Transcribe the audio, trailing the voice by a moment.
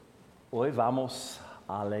Hoy vamos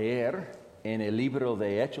a leer en el libro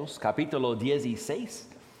de Hechos, capítulo 16,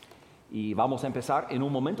 y vamos a empezar en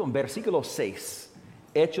un momento en versículo 6.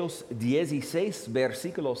 Hechos 16,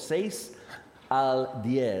 versículo 6 al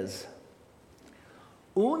 10.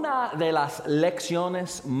 Una de las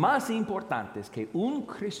lecciones más importantes que un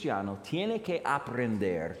cristiano tiene que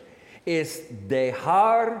aprender es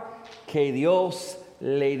dejar que Dios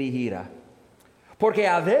le dirija. Porque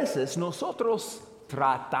a veces nosotros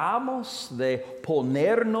tratamos de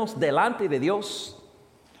ponernos delante de Dios.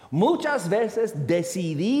 Muchas veces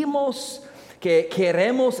decidimos que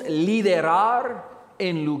queremos liderar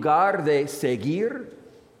en lugar de seguir.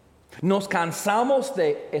 Nos cansamos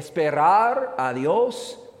de esperar a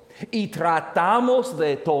Dios y tratamos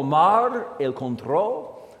de tomar el control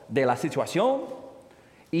de la situación.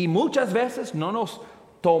 Y muchas veces no nos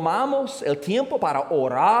tomamos el tiempo para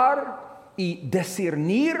orar y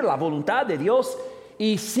discernir la voluntad de Dios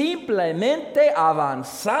y simplemente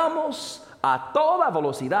avanzamos a toda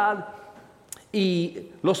velocidad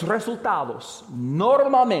y los resultados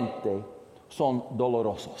normalmente son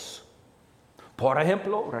dolorosos. Por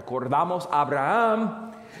ejemplo, recordamos a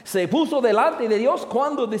Abraham se puso delante de Dios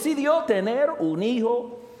cuando decidió tener un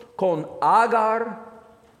hijo con Agar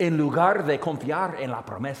en lugar de confiar en la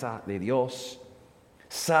promesa de Dios.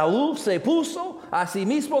 Saúl se puso a sí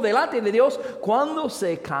mismo delante de Dios cuando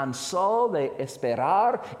se cansó de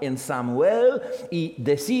esperar en Samuel y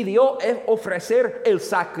decidió ofrecer el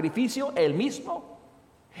sacrificio él mismo.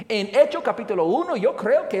 En Hechos capítulo 1 yo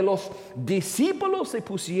creo que los discípulos se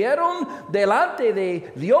pusieron delante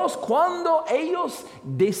de Dios cuando ellos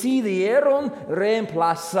decidieron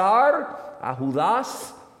reemplazar a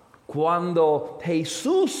Judas, cuando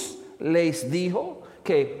Jesús les dijo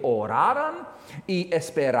que oraran y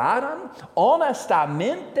esperaran.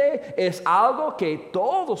 Honestamente es algo que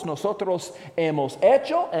todos nosotros hemos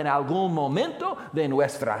hecho en algún momento de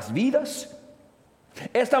nuestras vidas.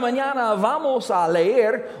 Esta mañana vamos a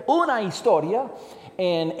leer una historia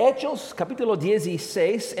en Hechos capítulo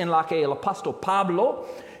 16 en la que el apóstol Pablo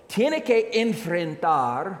tiene que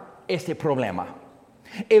enfrentar este problema.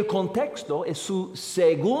 El contexto es su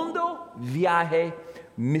segundo viaje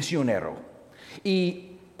misionero y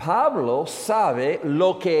Pablo sabe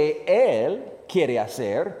lo que él quiere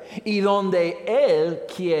hacer y dónde él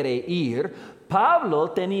quiere ir. Pablo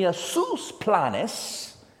tenía sus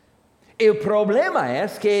planes. El problema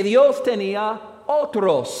es que Dios tenía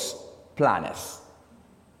otros planes.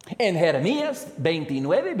 En Jeremías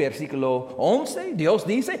 29, versículo 11, Dios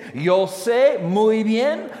dice: yo sé muy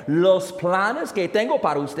bien los planes que tengo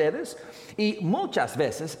para ustedes. Y muchas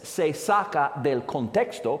veces se saca del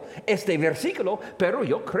contexto este versículo, pero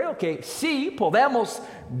yo creo que sí podemos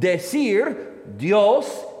decir: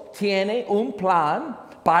 Dios tiene un plan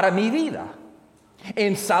para mi vida.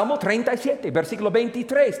 En Salmo 37, versículo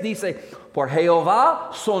 23 dice: por Jehová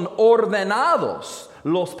son ordenados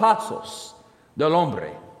los pasos del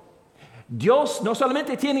hombre. Dios no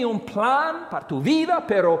solamente tiene un plan para tu vida,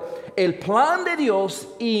 pero el plan de Dios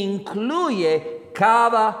incluye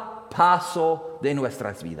cada paso de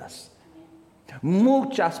nuestras vidas.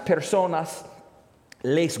 Muchas personas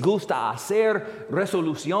les gusta hacer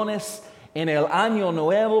resoluciones en el año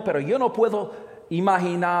nuevo, pero yo no puedo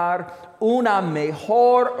imaginar una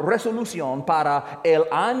mejor resolución para el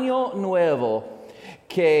año nuevo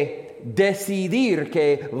que decidir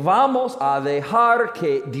que vamos a dejar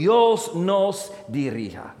que Dios nos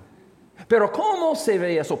dirija. Pero ¿cómo se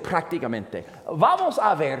ve eso prácticamente? Vamos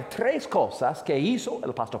a ver tres cosas que hizo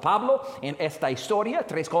el pastor Pablo en esta historia,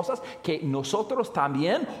 tres cosas que nosotros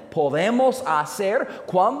también podemos hacer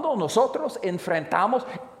cuando nosotros enfrentamos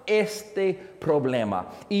este problema.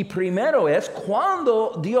 Y primero es: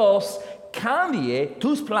 cuando Dios cambie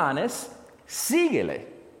tus planes, síguele.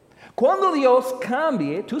 Cuando Dios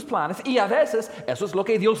cambie tus planes, y a veces eso es lo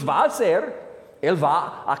que Dios va a hacer, Él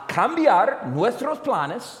va a cambiar nuestros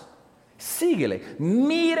planes, síguele.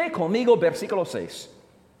 Mire conmigo versículo 6.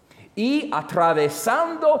 Y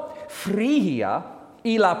atravesando Frigia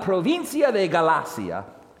y la provincia de Galacia,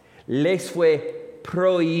 les fue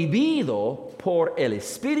prohibido por el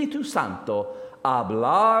Espíritu Santo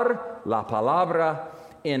hablar la palabra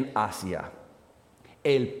en Asia.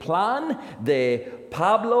 El plan de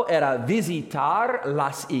Pablo era visitar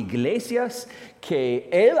las iglesias que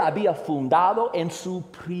él había fundado en su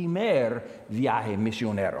primer viaje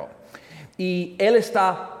misionero. Y él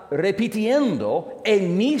está repitiendo el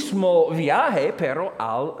mismo viaje, pero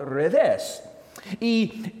al revés.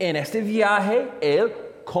 Y en este viaje él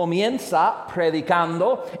comienza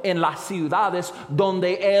predicando en las ciudades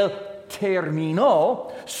donde él terminó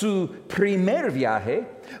su primer viaje,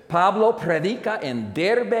 Pablo predica en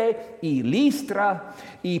Derbe y Listra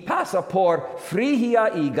y pasa por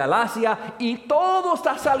Frigia y Galacia y todo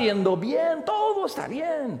está saliendo bien, todo está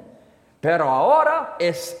bien. Pero ahora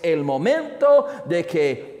es el momento de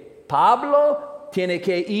que Pablo tiene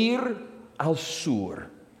que ir al sur.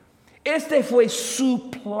 Este fue su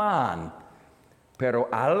plan. Pero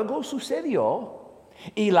algo sucedió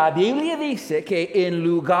y la Biblia dice que en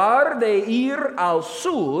lugar de ir al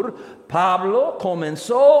sur, Pablo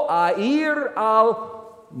comenzó a ir al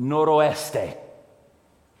noroeste.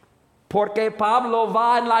 Porque Pablo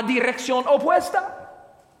va en la dirección opuesta.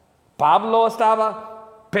 Pablo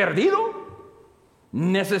estaba perdido.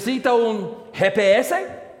 ¿Necesita un GPS?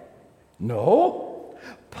 No.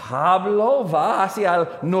 Pablo va hacia el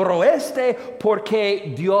noroeste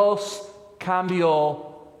porque Dios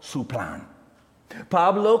cambió su plan.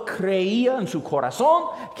 Pablo creía en su corazón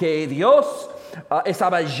que Dios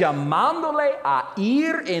estaba llamándole a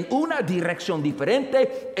ir en una dirección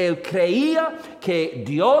diferente. Él creía que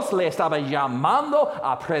Dios le estaba llamando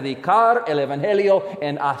a predicar el evangelio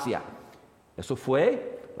en Asia. ¿Eso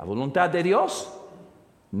fue la voluntad de Dios?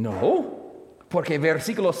 No, porque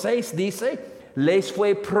versículo 6 dice: les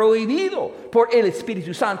fue prohibido por el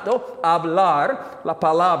Espíritu Santo hablar la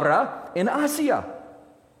palabra en Asia.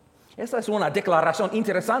 Esta es una declaración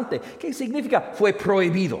interesante. ¿Qué significa fue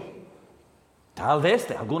prohibido? Tal vez,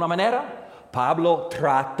 de alguna manera, Pablo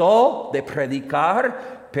trató de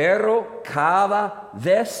predicar, pero cada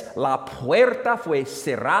vez la puerta fue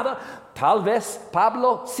cerrada. Tal vez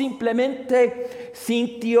Pablo simplemente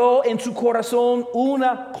sintió en su corazón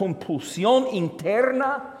una compulsión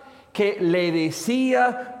interna que le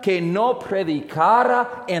decía que no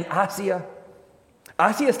predicara en Asia.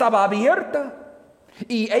 Asia estaba abierta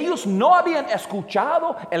y ellos no habían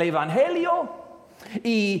escuchado el evangelio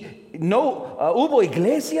y no hubo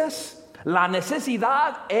iglesias. La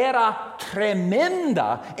necesidad era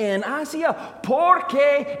tremenda en Asia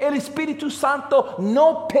porque el Espíritu Santo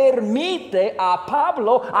no permite a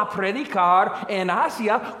Pablo a predicar en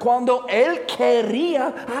Asia cuando él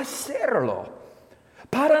quería hacerlo.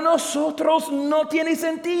 Para nosotros no tiene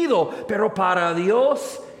sentido, pero para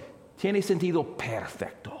Dios tiene sentido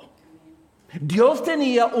perfecto. Dios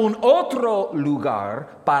tenía un otro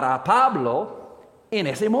lugar para Pablo en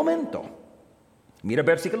ese momento. Mira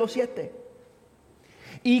versículo 7.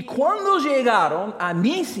 Y cuando llegaron a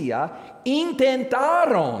Misia,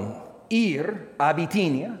 intentaron ir a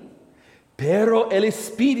Bitinia, pero el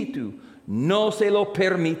Espíritu no se lo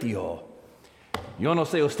permitió. Yo no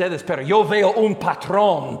sé ustedes, pero yo veo un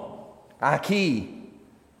patrón aquí.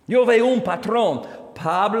 Yo veo un patrón.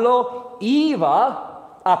 Pablo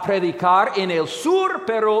iba a predicar en el sur,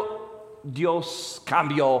 pero Dios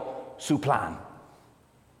cambió su plan.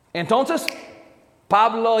 Entonces,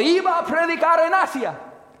 Pablo iba a predicar en Asia,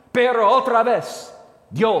 pero otra vez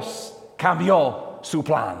Dios cambió su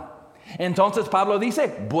plan. Entonces Pablo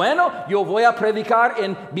dice, bueno, yo voy a predicar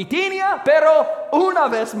en Bitinia, pero una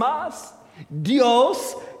vez más,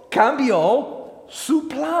 Dios cambió su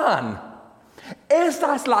plan.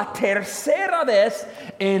 Esta es la tercera vez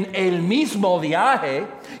en el mismo viaje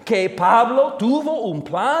que Pablo tuvo un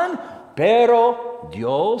plan, pero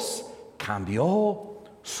Dios cambió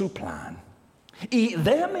su plan. Y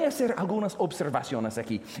déjame hacer algunas observaciones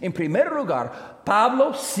aquí. En primer lugar,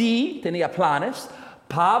 Pablo sí tenía planes.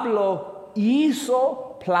 Pablo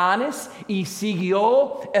hizo planes y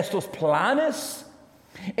siguió estos planes.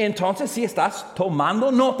 Entonces, si estás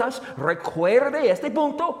tomando notas, recuerde este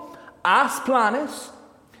punto. Haz planes,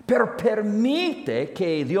 pero permite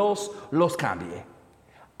que Dios los cambie.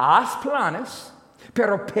 Haz planes,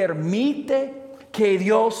 pero permite que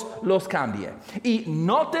Dios los cambie. Y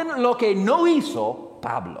noten lo que no hizo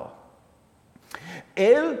Pablo.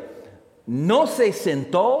 Él no se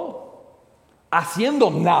sentó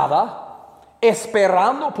haciendo nada,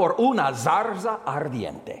 esperando por una zarza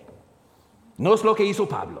ardiente. No es lo que hizo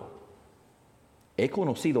Pablo. He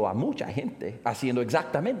conocido a mucha gente haciendo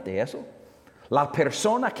exactamente eso. La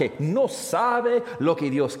persona que no sabe lo que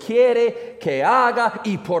Dios quiere que haga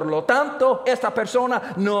y por lo tanto esta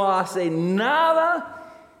persona no hace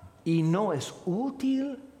nada y no es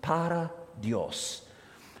útil para Dios.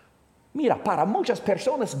 Mira, para muchas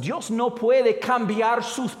personas Dios no puede cambiar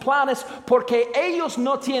sus planes porque ellos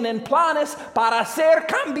no tienen planes para ser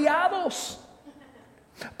cambiados.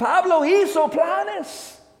 Pablo hizo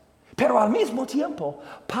planes. Pero al mismo tiempo,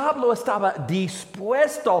 Pablo estaba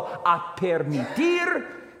dispuesto a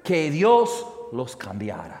permitir que Dios los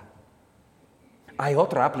cambiara. Hay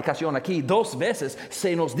otra aplicación aquí. 2 veces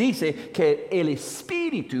se nos dice que el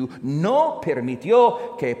Espíritu no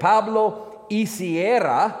permitió que Pablo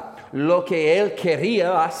hiciera lo que Él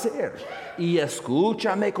quería hacer. Y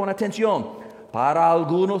escúchame con atención. Para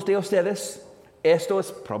algunos de ustedes, esto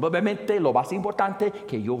es probablemente lo más importante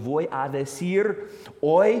que yo voy a decir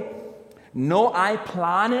hoy. No hay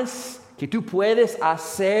planes que tú puedes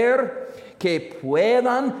hacer que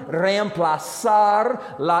puedan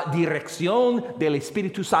reemplazar la dirección del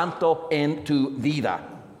Espíritu Santo en tu vida.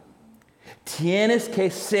 Tienes que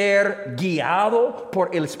ser guiado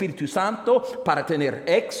por el Espíritu Santo para tener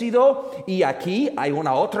éxito. Y aquí hay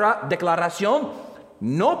una otra declaración.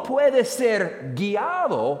 No puedes ser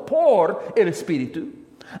guiado por el Espíritu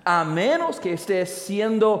a menos que estés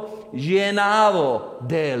siendo llenado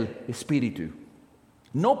del Espíritu.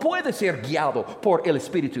 No puede ser guiado por el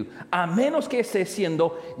Espíritu a menos que esté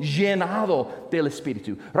siendo llenado del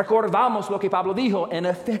Espíritu. Recordamos lo que Pablo dijo en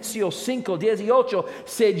Efesios 5:18,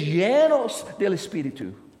 sed llenos del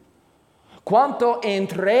Espíritu. Cuanto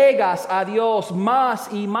entregas a Dios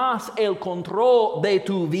más y más el control de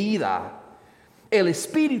tu vida, el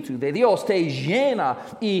Espíritu de Dios te llena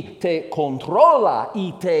y te controla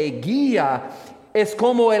y te guía. Es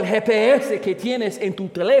como el GPS que tienes en tu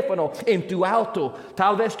teléfono, en tu auto.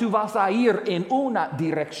 Tal vez tú vas a ir en una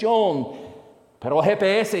dirección, pero el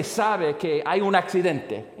GPS sabe que hay un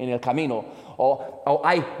accidente en el camino o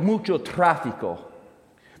hay mucho tráfico.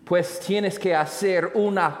 Pues tienes que hacer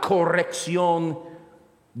una corrección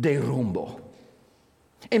de rumbo.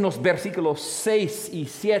 En los versículos 6 y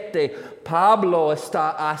 7, Pablo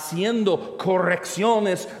está haciendo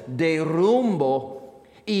correcciones de rumbo.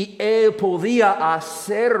 Y él podía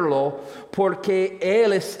hacerlo porque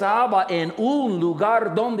él estaba en un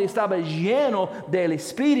lugar donde estaba lleno del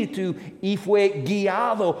Espíritu y fue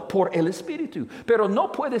guiado por el Espíritu. Pero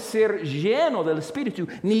no puedes ser lleno del Espíritu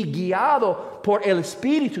ni guiado por el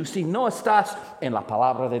Espíritu si no estás en la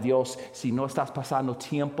palabra de Dios, si no estás pasando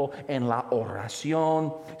tiempo en la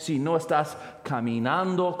oración, si no estás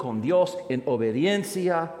caminando con Dios en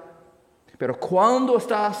obediencia. Pero cuando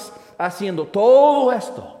estás haciendo todo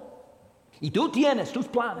esto y tú tienes tus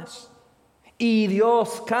planes y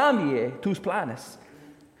Dios cambie tus planes,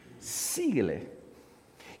 síguele.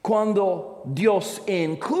 Cuando Dios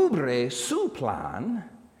encubre su plan,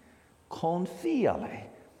 confíale.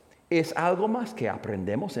 Es algo más que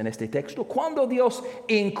aprendemos en este texto. Cuando Dios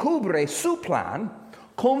encubre su plan,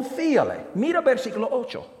 confíale. Mira versículo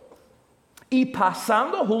 8. Y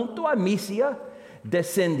pasando junto a Misia,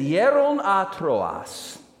 descendieron a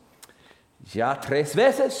Troas. Ya 3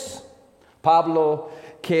 veces Pablo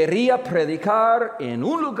quería predicar en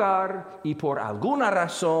un lugar y por alguna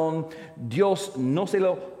razón Dios no se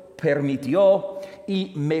lo permitió.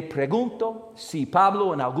 Y me pregunto si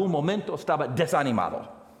Pablo en algún momento estaba desanimado,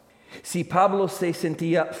 si Pablo se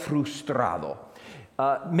sentía frustrado.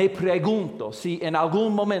 Me pregunto si en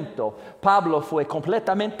algún momento Pablo fue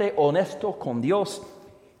completamente honesto con Dios.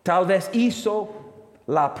 Tal vez hizo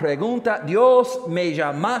la pregunta: Dios, me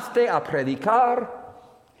llamaste a predicar.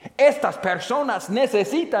 Estas personas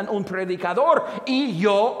necesitan un predicador y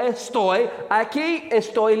yo estoy aquí,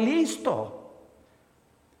 estoy listo.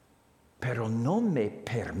 Pero no me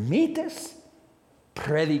permites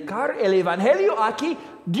predicar el evangelio aquí.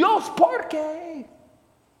 Dios, ¿por qué?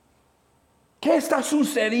 ¿Qué está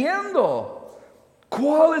sucediendo?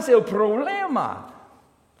 ¿Cuál es el problema?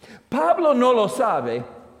 Pablo no lo sabe,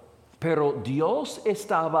 pero Dios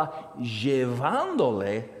estaba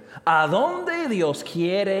llevándole a donde Dios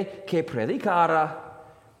quiere que predicara.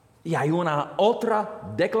 Y hay una otra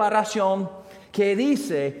declaración que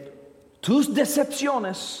dice: tus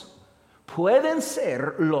decepciones pueden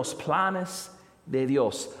ser los planes de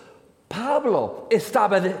Dios. Pablo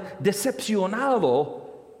estaba decepcionado,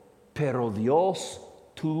 pero Dios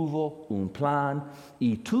tuvo un plan,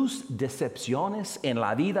 y tus decepciones en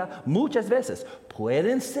la vida muchas veces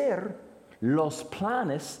pueden ser los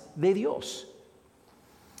planes de Dios.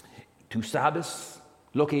 Tú sabes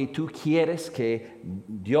lo que tú quieres que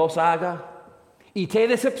Dios haga y te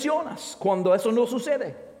decepcionas cuando eso no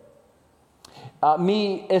sucede.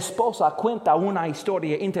 Mi esposa cuenta una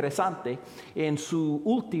historia interesante. En su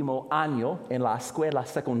último año en la escuela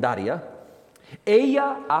secundaria,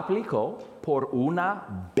 ella aplicó por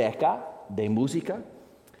una beca de música,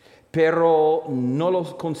 pero no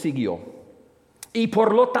lo consiguió. Y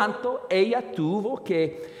por lo tanto, ella tuvo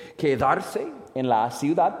que quedarse en la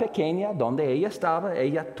ciudad pequeña donde ella estaba.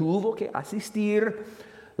 Ella tuvo que asistir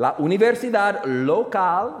a la universidad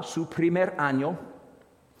local su primer año.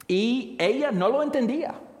 Y ella no lo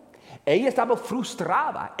entendía. Ella estaba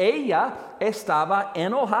frustrada. Ella estaba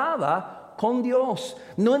enojada con Dios.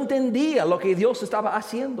 No entendía lo que Dios estaba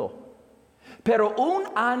haciendo. Pero un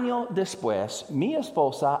año después, mi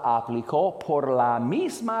esposa aplicó por la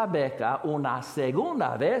misma beca una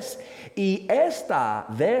segunda vez y esta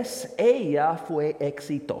vez ella fue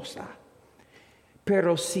exitosa.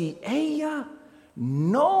 Pero si ella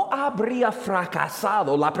no habría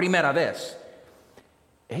fracasado la primera vez,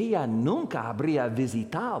 ella nunca habría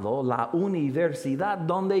visitado la universidad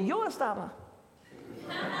donde yo estaba.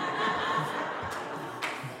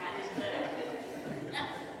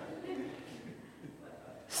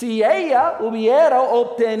 Si ella hubiera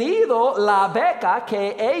obtenido la beca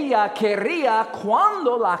que ella quería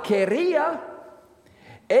cuando la quería,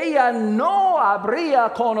 ella no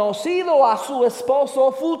habría conocido a su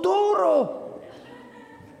esposo futuro.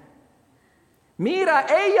 Mira,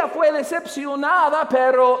 ella fue decepcionada,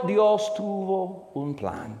 pero Dios tuvo un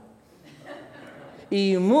plan.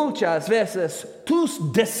 Y muchas veces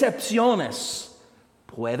tus decepciones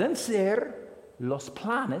pueden ser los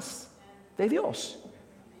planes de Dios.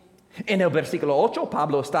 En el versículo 8,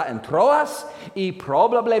 Pablo está en Troas y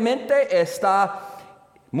probablemente está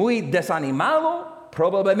muy desanimado.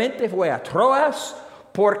 Probablemente fue a Troas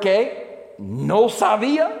porque no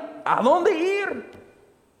sabía a dónde ir.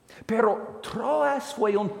 Pero Troas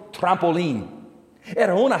fue un trampolín.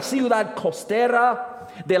 Era una ciudad costera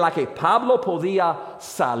de la que Pablo podía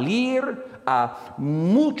salir a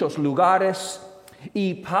muchos lugares.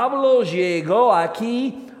 Y Pablo llegó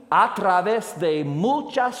aquí a través de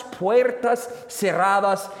muchas puertas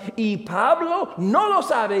cerradas. Y Pablo no lo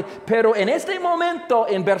sabe, pero en este momento,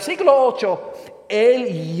 en versículo 8,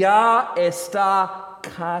 él ya está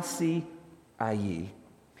casi allí.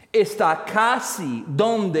 Está casi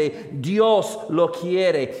donde Dios lo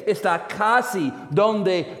quiere. Está casi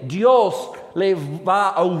donde Dios le va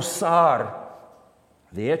a usar.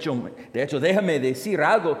 De hecho, déjame decir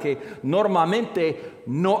algo que normalmente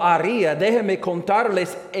no haría. Déjame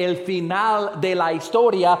contarles el final de la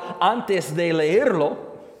historia antes de leerlo.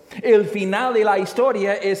 El final de la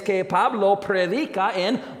historia es que Pablo predica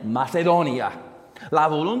en Macedonia. La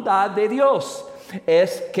voluntad de Dios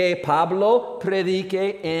es que Pablo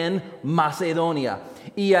predique en Macedonia.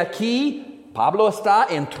 Y aquí Pablo está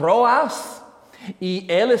en Troas y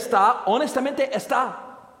él honestamente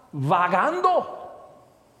está vagando.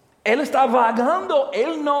 Él está vagando,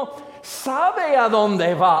 él no sabe a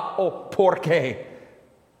dónde va o por qué.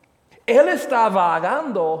 Él está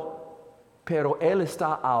vagando, pero él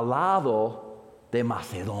está al lado de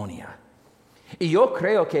Macedonia. Y yo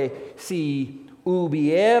creo que si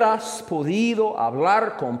hubieras podido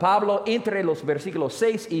hablar con Pablo entre los versículos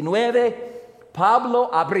 6 y 9, Pablo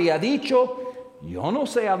habría dicho: yo no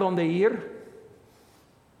sé a dónde ir,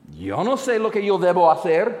 yo no sé lo que yo debo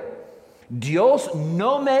hacer. Dios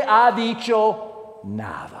no me ha dicho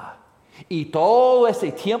nada. Y todo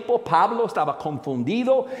ese tiempo Pablo estaba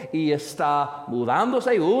confundido y está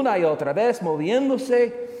mudándose una y otra vez,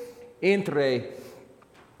 moviéndose entre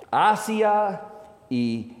Asia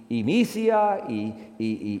y Misia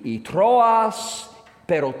y Troas.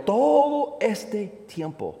 Pero todo este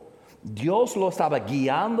tiempo Dios lo estaba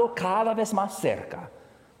guiando cada vez más cerca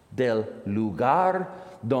del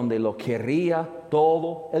lugar donde lo quería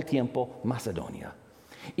todo el tiempo, Macedonia.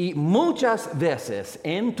 Y muchas veces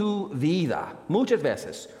en tu vida,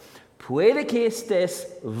 puede que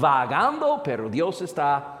estés vagando, pero Dios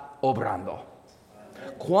está obrando.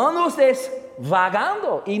 Cuando estés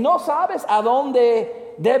vagando y no sabes a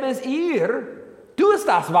dónde debes ir, tú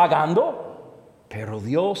estás vagando, pero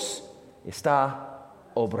Dios está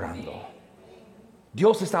obrando.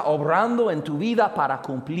 Dios está obrando en tu vida para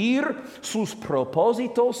cumplir sus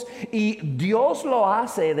propósitos y Dios lo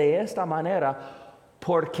hace de esta manera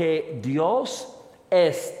porque Dios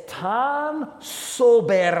es tan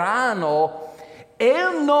soberano.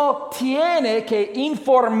 Él no tiene que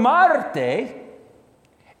informarte,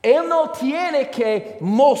 Él no tiene que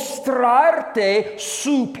mostrarte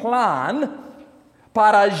su plan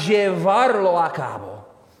para llevarlo a cabo.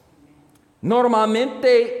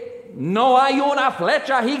 Normalmente no hay una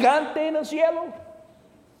flecha gigante en el cielo.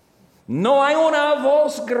 No hay una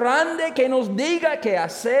voz grande que nos diga qué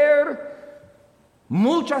hacer.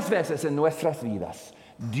 Muchas veces en nuestras vidas,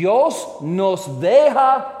 Dios nos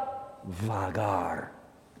deja vagar,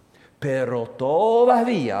 pero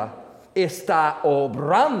todavía está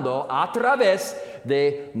obrando a través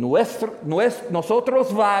de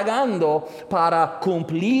nosotros vagando para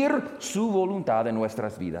cumplir su voluntad en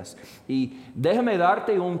nuestras vidas. Y déjame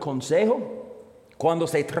darte un consejo. Cuando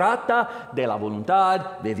se trata de la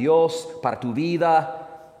voluntad de Dios para tu vida,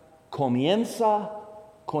 comienza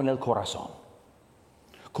con el corazón.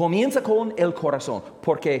 Comienza con el corazón,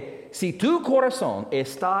 porque si tu corazón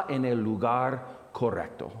está en el lugar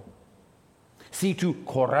correcto, Si tu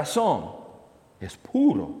corazón es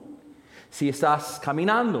puro, si estás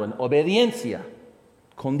caminando en obediencia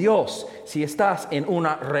con Dios, si estás en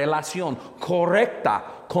una relación correcta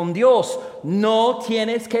con Dios, no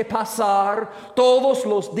tienes que pasar todos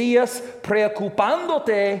los días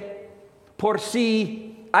preocupándote por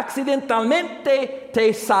si accidentalmente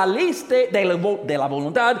te saliste de la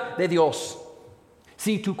voluntad de Dios.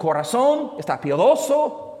 Si tu corazón está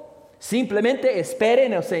piadoso, simplemente espere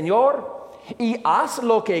en el Señor y haz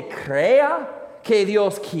lo que crea que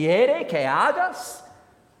Dios quiere que hagas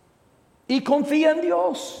y confía en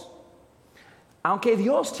Dios. Aunque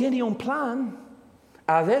Dios tiene un plan,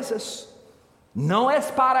 a veces no es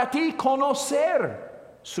para ti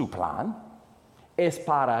conocer su plan, es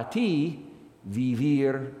para ti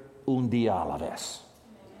vivir un día a la vez.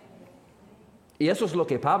 Y eso es lo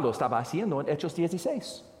que Pablo estaba haciendo en Hechos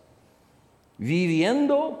 16.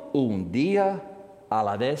 Viviendo un día a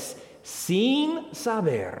la vez sin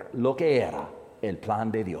saber lo que era el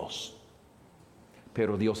plan de Dios.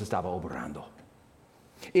 Pero Dios estaba obrando.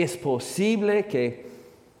 Es posible que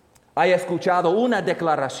haya escuchado una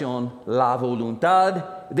declaración: la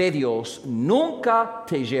voluntad de Dios nunca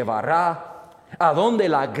te llevará a donde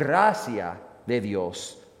la gracia de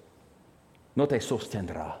Dios no te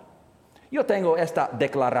sostendrá. Yo tengo esta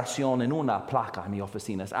declaración en una placa en mi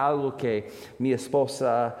oficina. Es algo que mi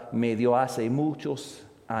esposa me dio hace muchos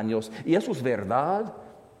años. Y eso es verdad,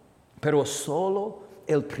 pero solo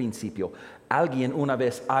el principio. Alguien una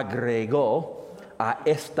vez agregó a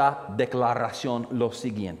esta declaración lo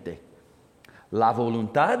siguiente: la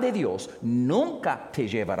voluntad de Dios nunca te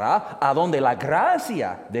llevará a donde la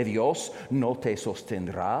gracia de Dios no te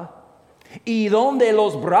sostendrá, y donde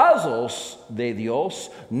los brazos de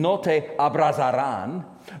Dios no te abrazarán,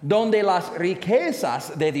 donde las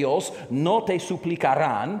riquezas de Dios no te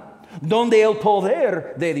suplicarán, donde el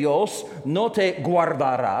poder de Dios no te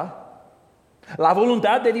guardará. La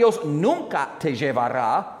voluntad de Dios nunca te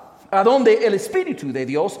llevará a donde el Espíritu de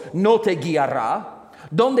Dios no te guiará,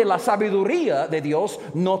 donde la sabiduría de Dios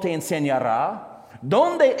no te enseñará,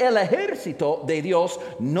 donde el ejército de Dios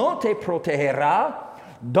no te protegerá,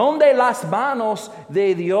 donde las manos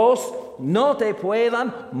de Dios no te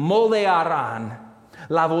puedan moldearán.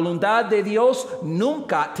 La voluntad de Dios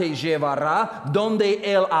nunca te llevará donde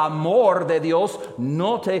el amor de Dios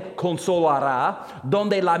no te consolará,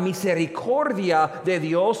 donde la misericordia de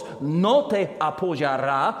Dios no te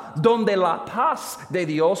apoyará, donde la paz de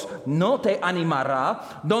Dios no te animará,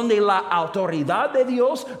 donde la autoridad de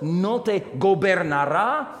Dios no te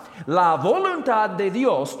gobernará. La voluntad de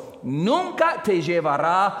Dios nunca te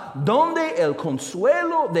llevará donde el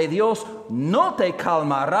consuelo de Dios no te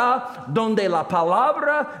calmará, donde la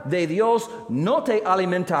palabra de Dios no te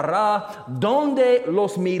alimentará, donde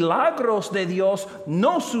los milagros de Dios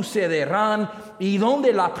no sucederán y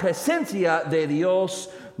donde la presencia de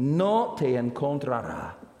Dios no te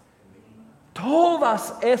encontrará.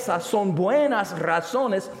 Todas esas son buenas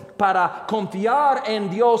razones para confiar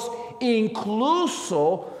en Dios,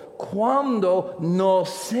 incluso cuando no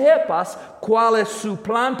sepas cuál es su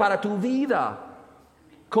plan para tu vida.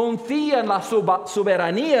 Confía en la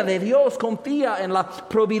soberanía de Dios, confía en la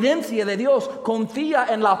providencia de Dios, confía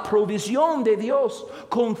en la provisión de Dios,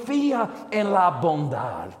 confía en la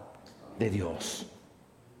bondad de Dios.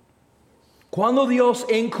 Cuando Dios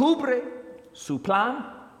encubre su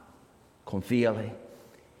plan, confíale.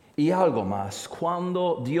 Y algo más,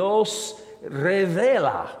 cuando Dios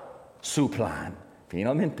revela su plan,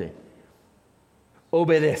 finalmente,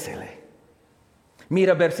 obedécele.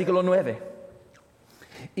 Mira versículo 9.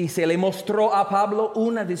 Y se le mostró a Pablo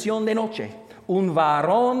una visión de noche. Un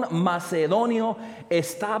varón macedonio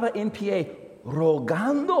estaba en pie,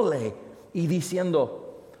 rogándole y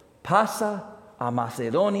diciendo: pasa a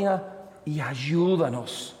Macedonia y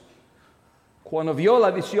ayúdanos. Cuando vio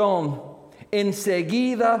la visión,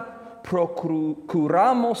 enseguida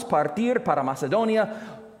procuramos partir para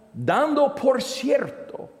Macedonia, dando por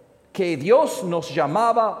cierto que Dios nos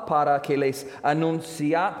llamaba para que les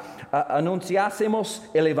anunciásemos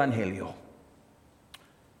el Evangelio.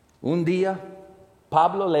 Un día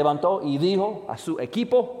Pablo levantó y dijo a su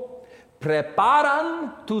equipo: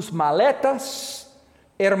 preparan tus maletas,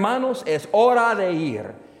 hermanos, es hora de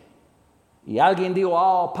ir. Y alguien dijo: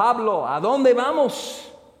 oh, Pablo, ¿a dónde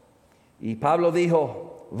vamos? Y Pablo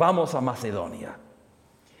dijo: vamos a Macedonia.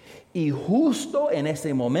 Y justo en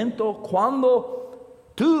ese momento, cuando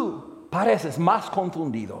tú pareces más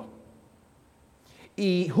confundido,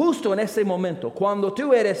 y justo en ese momento, cuando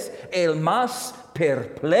tú eres el más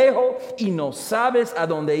perplejo y no sabes a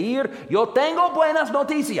dónde ir, yo tengo buenas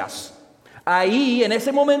noticias. Ahí, en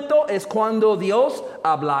ese momento, es cuando Dios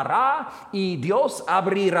hablará y Dios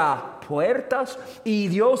abrirá puertas y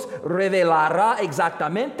Dios revelará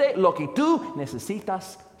exactamente lo que tú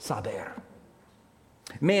necesitas saber.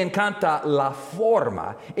 Me encanta la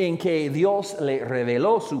forma en que Dios le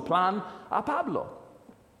reveló su plan a Pablo.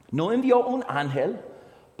 No envió un ángel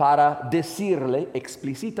para decirle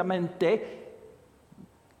explícitamente: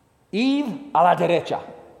 id a la derecha,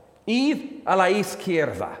 id a la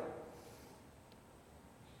izquierda.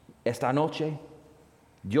 Esta noche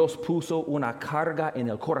Dios puso una carga en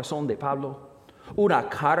el corazón de Pablo, una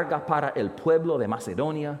carga para el pueblo de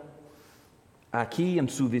Macedonia. Aquí en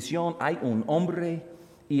su visión hay un hombre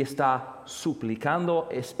y está suplicando,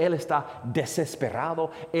 él está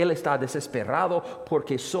desesperado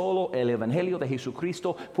porque solo el Evangelio de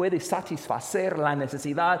Jesucristo puede satisfacer la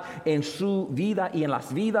necesidad en su vida y en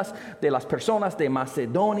las vidas de las personas de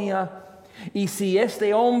Macedonia. Y si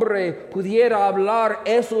este hombre pudiera hablar,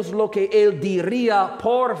 eso es lo que él diría: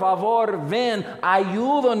 por favor, ven,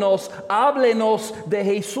 ayúdanos, háblenos de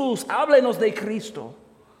Jesús, háblenos de Cristo.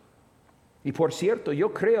 Y por cierto,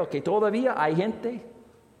 yo creo que todavía hay gente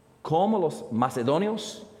como los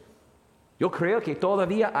macedonios. Yo creo que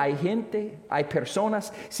todavía hay gente, hay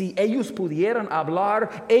personas, si ellos pudieran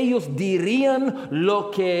hablar, ellos dirían lo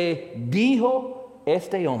que dijo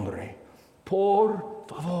este hombre: por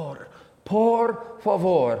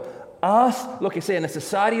favor, haz lo que sea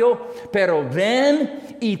necesario, pero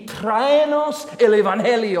ven y tráenos el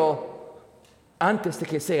Evangelio antes de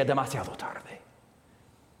que sea demasiado tarde.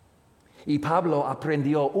 Y Pablo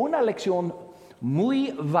aprendió una lección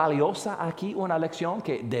muy valiosa aquí, una lección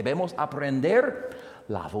que debemos aprender: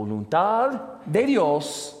 la voluntad de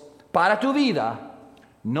Dios para tu vida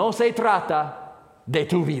no se trata de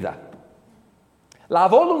tu vida. La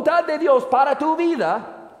voluntad de Dios para tu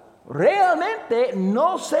vida realmente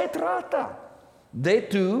no se trata de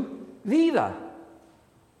tu vida.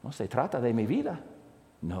 No se trata de mi vida.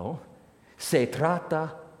 No, se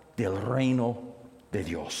trata del reino de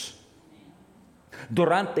Dios.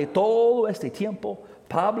 Durante todo este tiempo,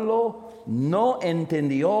 Pablo no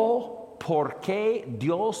entendió por qué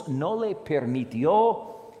Dios no le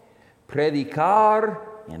permitió predicar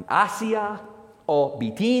en Asia o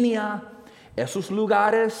Bitinia. Esos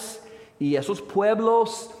lugares y esos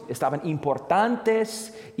pueblos estaban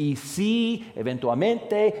importantes, y sí,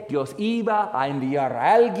 eventualmente Dios iba a enviar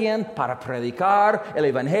a alguien para predicar el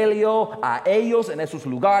Evangelio a ellos en esos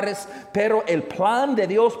lugares, pero el plan de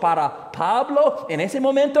Dios para Pablo en ese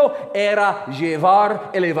momento era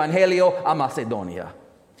llevar el Evangelio a Macedonia.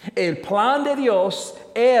 El plan de Dios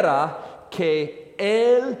era que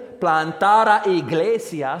él plantara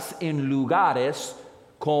iglesias en lugares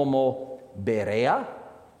como Berea,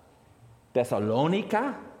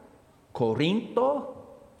 Tesalónica,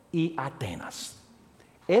 Corinto y Atenas.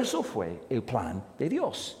 Eso fue el plan de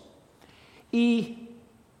Dios. ¿Y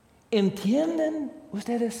entienden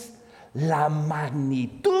ustedes la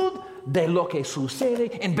magnitud de lo que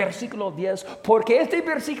sucede en versículo 10? Porque este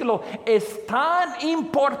versículo es tan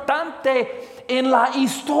importante en la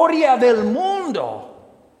historia del mundo.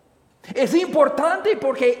 Es importante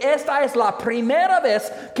porque esta es la primera vez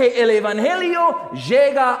que el Evangelio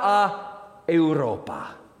llega a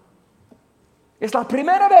Europa. Es la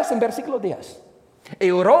primera vez en versículo 10.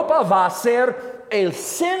 Europa va a ser el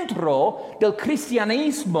centro del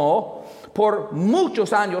cristianismo por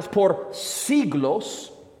muchos años, por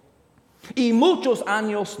siglos. Y muchos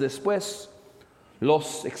años después,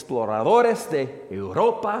 los exploradores de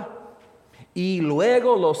Europa y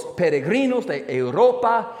luego los peregrinos de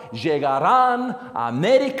Europa llegarán a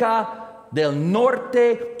América del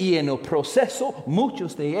Norte, y en el proceso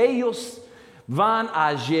muchos de ellos van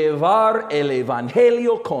a llevar el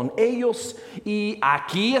Evangelio con ellos. Y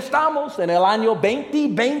aquí estamos en el año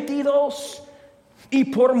 2022. Y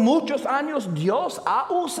por muchos años Dios ha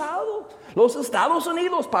usado los Estados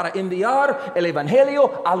Unidos para enviar el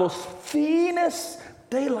Evangelio a los fines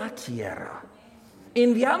de la tierra,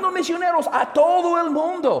 enviando misioneros a todo el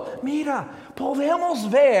mundo. Mira, podemos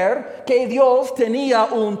ver que Dios tenía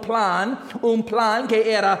un plan que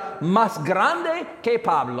era más grande que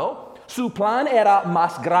Pablo. Su plan era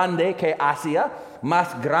más grande que Asia,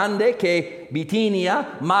 más grande que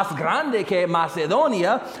Bitinia, más grande que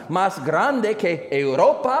Macedonia, más grande que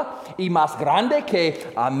Europa y más grande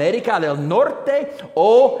que América del Norte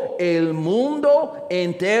o el mundo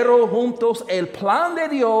entero juntos. El plan de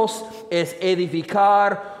Dios es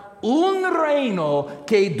edificar un reino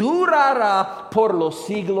que durará por los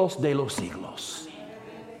siglos de los siglos.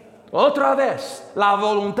 Otra vez, la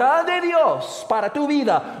voluntad de Dios para tu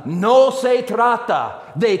vida no se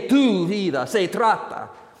trata de tu vida, se trata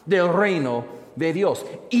del reino de Dios.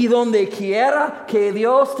 Y donde quiera que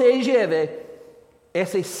Dios te lleve,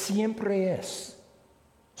 ese siempre es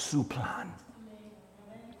su plan.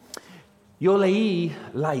 Yo leí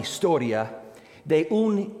la historia de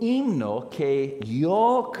un himno que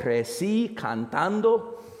yo crecí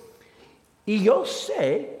cantando, y yo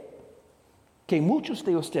sé que muchos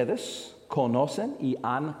de ustedes conocen y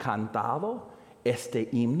han cantado este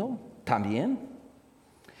himno también.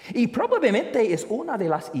 Y probablemente es una de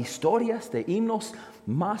las historias de himnos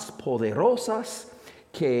más poderosas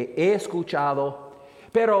que he escuchado.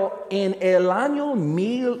 Pero en el año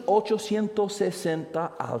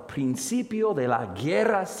 1860, al principio de la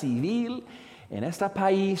guerra civil en este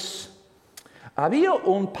país, había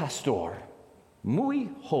un pastor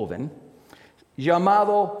muy joven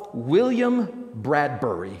llamado William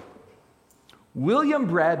Bradbury.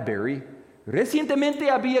 William Bradbury recientemente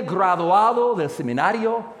había graduado del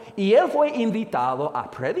seminario y él fue invitado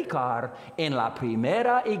a predicar en la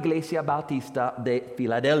primera iglesia bautista de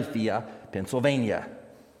Filadelfia, Pensilvania.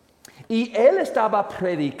 Y él estaba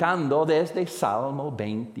predicando desde Salmo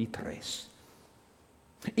 23.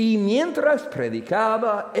 Y mientras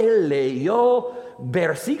predicaba, él leyó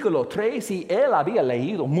versículo 3, y él había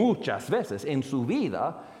leído muchas veces en su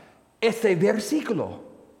vida este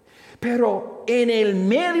versículo. Pero en el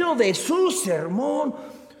medio de su sermón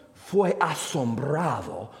fue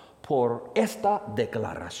asombrado por esta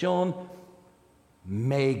declaración: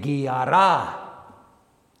 me guiará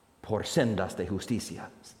por sendas de justicia,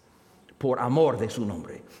 por amor de su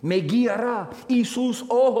nombre. Me guiará. Y sus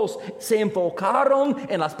ojos se enfocaron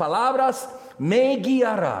en las palabras me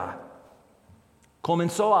guiará.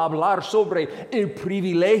 Comenzó a hablar sobre el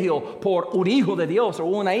privilegio por un hijo de Dios o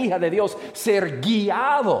una hija de Dios ser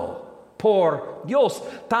guiado por Dios.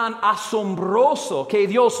 Tan asombroso que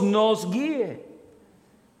Dios nos guíe.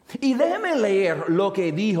 Y déjeme leer lo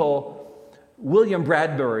que dijo William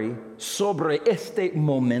Bradbury sobre este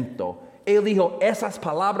momento. Él dijo: esas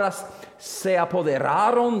palabras se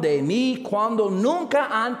apoderaron de mí cuando nunca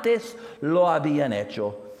antes lo habían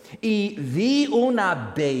hecho. Y vi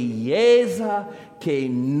una belleza que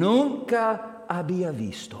nunca había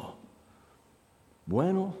visto.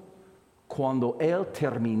 Bueno, cuando él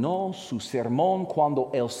terminó su sermón,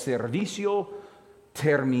 cuando el servicio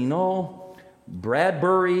terminó,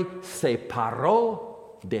 Bradbury se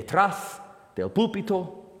paró detrás del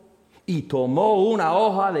púlpito y tomó una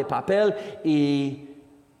hoja de papel y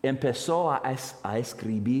empezó a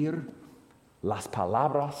escribir las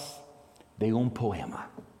palabras de un poema.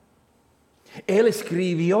 Él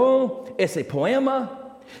escribió ese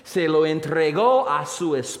poema, se lo entregó a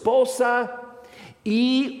su esposa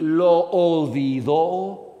y lo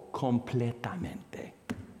olvidó completamente.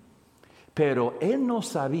 Pero él no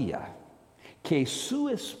sabía que su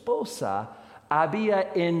esposa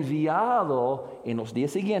había enviado en los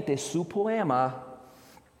días siguientes su poema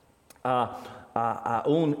a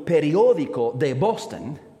un periódico de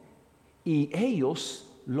Boston, y ellos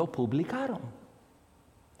lo publicaron.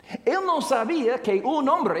 Él no sabía que un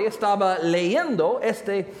hombre estaba leyendo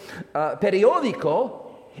este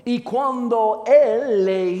periódico, y cuando él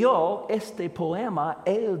leyó este poema,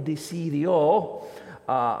 él decidió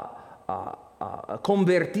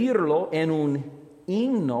convertirlo en un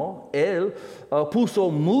himno. Él puso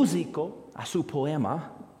músico a su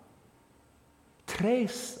poema.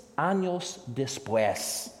 3 años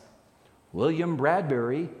después, William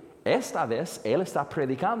Bradbury, esta vez, él está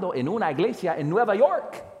predicando en una iglesia en Nueva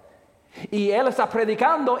York. Y él está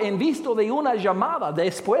predicando en vista de una llamada.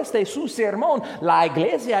 Después de su sermón, la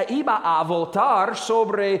iglesia iba a votar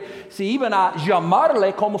sobre si iban a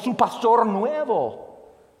llamarle como su pastor nuevo.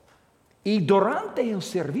 Y durante el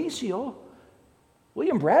servicio,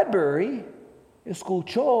 William Bradbury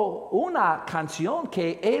escuchó una canción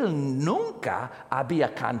que él nunca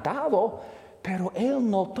había cantado, pero él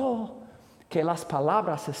notó que las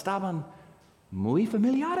palabras estaban muy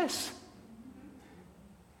familiares.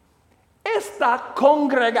 Esta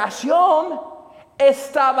congregación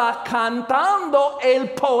estaba cantando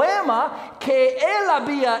el poema que él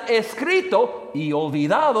había escrito y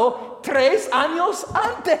olvidado 3 años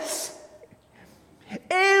antes.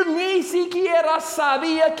 Él ni siquiera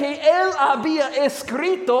sabía que él había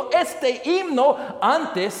escrito este himno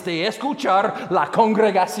antes de escuchar la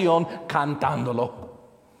congregación cantándolo.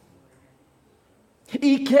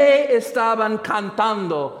 ¿Y qué estaban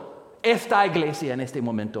cantando esta iglesia en este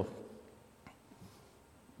momento?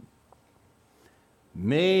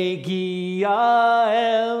 Me guía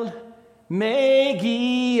él,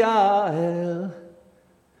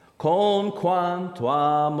 con cuánto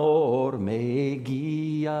amor me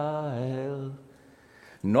guía él.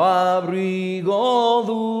 No abrigo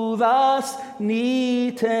dudas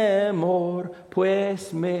ni temor,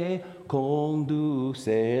 pues me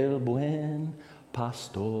conduce el buen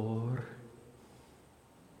pastor.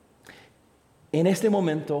 En este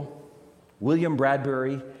momento, William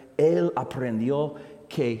Bradbury, él aprendió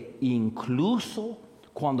que incluso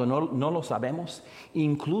cuando no lo sabemos,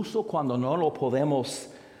 incluso cuando no lo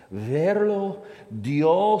podemos verlo,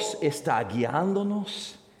 Dios está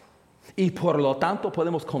guiándonos. Y por lo tanto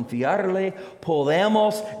podemos confiarle,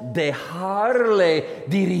 podemos dejarle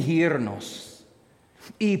dirigirnos.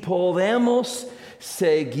 Y podemos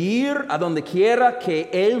seguir a donde quiera que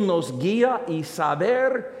Él nos guía y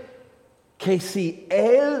saber que si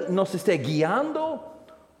Él nos esté guiando,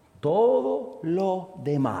 todo lo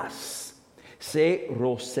demás se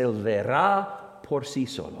resolverá por sí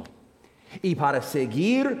solo. Y para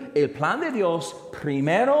seguir el plan de Dios,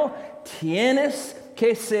 primero tienes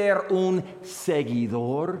que ser un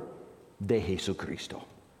seguidor de Jesucristo.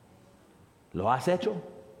 ¿Lo has hecho?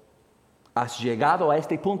 ¿Has llegado a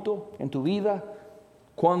este punto en tu vida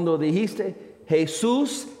cuando dijiste,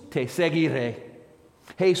 Jesús, te seguiré?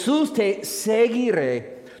 Jesús, te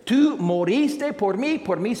seguiré. Tú moriste por mí,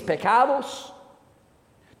 por mis pecados.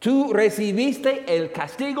 Tú recibiste el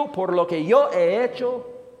castigo por lo que yo he hecho.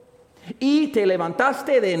 Y te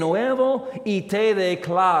levantaste de nuevo y te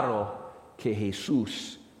declaro que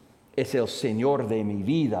Jesús es el Señor de mi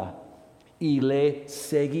vida y le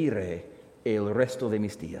seguiré el resto de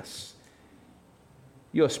mis días.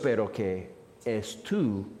 Yo espero que es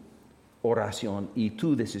tu oración y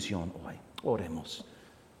tu decisión hoy. Oremos.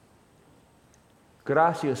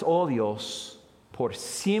 Gracias, oh Dios, por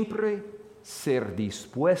siempre ser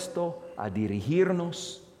dispuesto a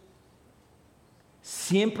dirigirnos.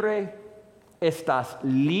 Siempre estás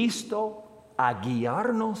listo a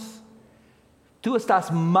guiarnos. Tú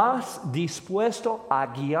estás más dispuesto a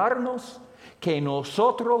guiarnos que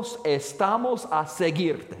nosotros estamos a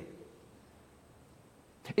seguirte.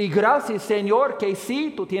 Y gracias, Señor, que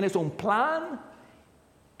sí, tú tienes un plan.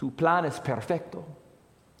 Tu plan es perfecto.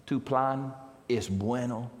 Tu plan es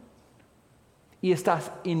bueno. Y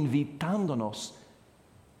estás invitándonos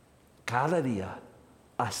cada día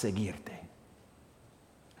a seguirte.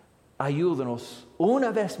 Ayúdanos una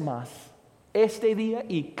vez más este día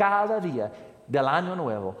y cada día del año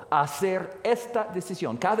nuevo a hacer esta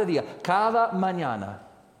decisión, cada día, cada mañana,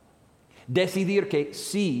 decidir que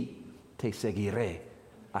sí te seguiré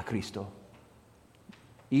a Cristo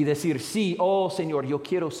y decir sí, oh Señor, yo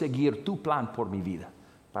quiero seguir tu plan por mi vida,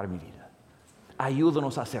 para mi vida.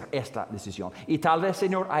 Ayúdanos a hacer esta decisión. Y tal vez,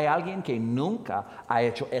 Señor, hay alguien que nunca ha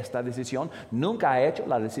hecho esta decisión, nunca ha hecho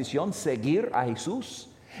la decisión seguir a Jesús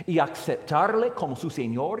y aceptarle como su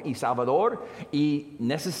Señor y Salvador, y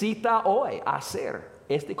necesita hoy hacer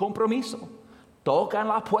este compromiso. Toca en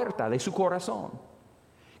la puerta de su corazón,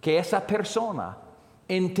 que esa persona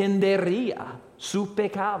entendería su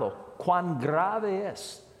pecado, cuán grave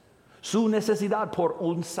es, su necesidad por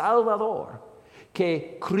un Salvador,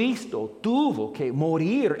 que Cristo tuvo que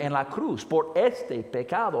morir en la cruz por este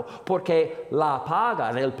pecado, porque la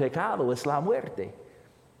paga del pecado es la muerte.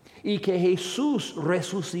 Y que Jesús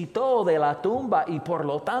resucitó de la tumba y por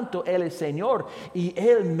lo tanto Él es Señor y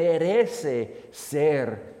Él merece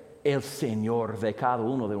ser el Señor de cada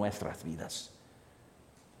uno de nuestras vidas.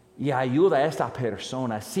 Y ayuda a esta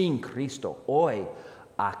persona sin Cristo hoy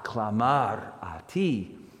a clamar a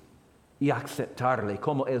ti y aceptarle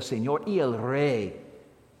como el Señor y el Rey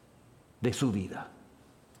de su vida.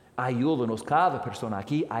 Ayúdanos cada persona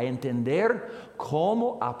aquí a entender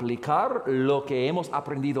cómo aplicar lo que hemos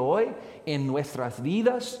aprendido hoy en nuestras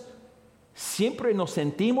vidas. Siempre nos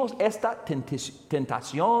sentimos esta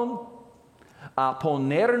tentación a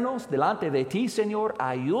ponernos delante de ti, Señor.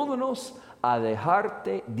 Ayúdanos a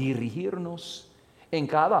dejarte dirigirnos en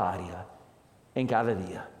cada área, en cada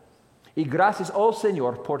día. Y gracias, oh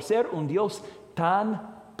Señor, por ser un Dios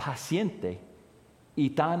tan paciente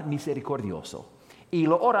y tan misericordioso. Y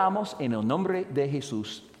lo oramos en el nombre de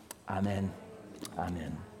Jesús. Amén.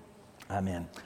 Amén. Amén.